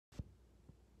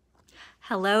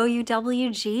Hello,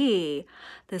 UWG.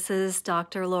 This is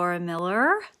Dr. Laura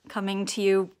Miller coming to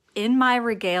you in my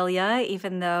regalia,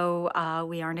 even though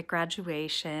we aren't at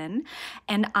graduation.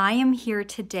 And I am here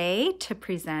today to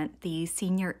present the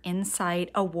Senior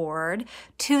Insight Award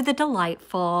to the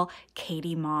delightful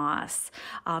Katie Moss.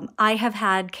 I have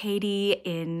had Katie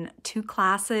in 2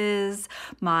 classes,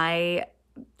 my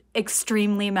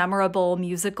extremely memorable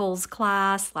musicals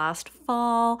class last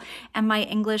fall, and my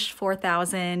English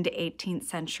 4000 18th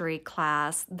century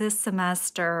class this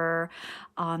semester.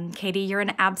 Katie, you're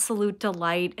an absolute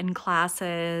delight in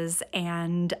classes,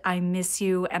 and I miss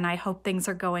you, and I hope things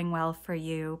are going well for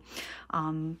you.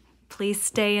 Please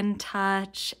stay in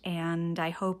touch, and I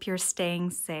hope you're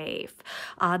staying safe.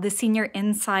 The Senior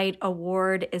Insight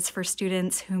Award is for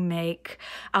students who make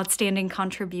outstanding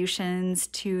contributions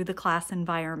to the class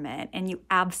environment, and you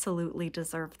absolutely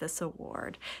deserve this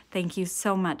award. Thank you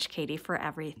so much, Katie, for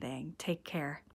everything. Take care.